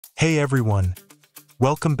Hey everyone,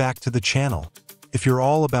 welcome back to the channel. If you're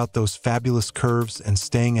all about those fabulous curves and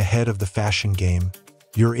staying ahead of the fashion game,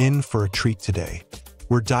 you're in for a treat today.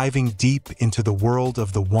 We're diving deep into the world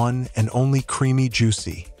of the one and only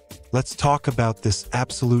Creamyjuicy. Let's talk about this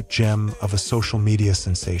absolute gem of a social media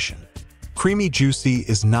sensation. Creamyjuicy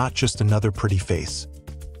is not just another pretty face.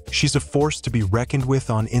 She's a force to be reckoned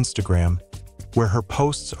with on Instagram, where her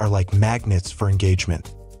posts are like magnets for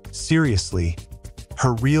engagement. Seriously,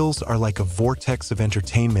 her reels are like a vortex of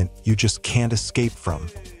entertainment you just can't escape from.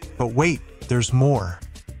 But wait, there's more.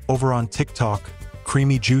 Over on TikTok,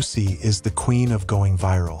 Creamyjuicy is the queen of going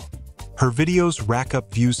viral. Her videos rack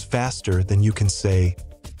up views faster than you can say,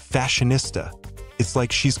 fashionista. It's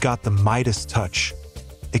like she's got the Midas touch,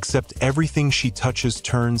 except everything she touches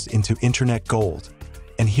turns into internet gold.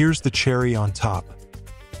 And here's the cherry on top.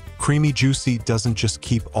 Creamyjuicy doesn't just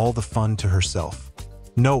keep all the fun to herself.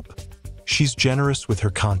 Nope. She's generous with her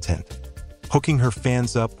content, hooking her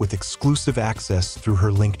fans up with exclusive access through her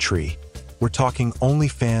Linktree. We're talking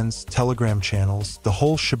OnlyFans, Telegram channels, the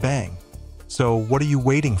whole shebang. So what are you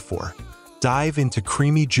waiting for? Dive into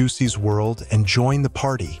Creamyjuicy's world and join the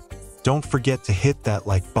party. Don't forget to hit that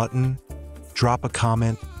like button, drop a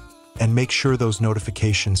comment, and make sure those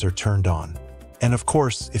notifications are turned on. And of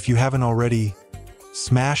course, if you haven't already,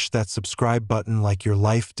 smash that subscribe button like your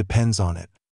life depends on it.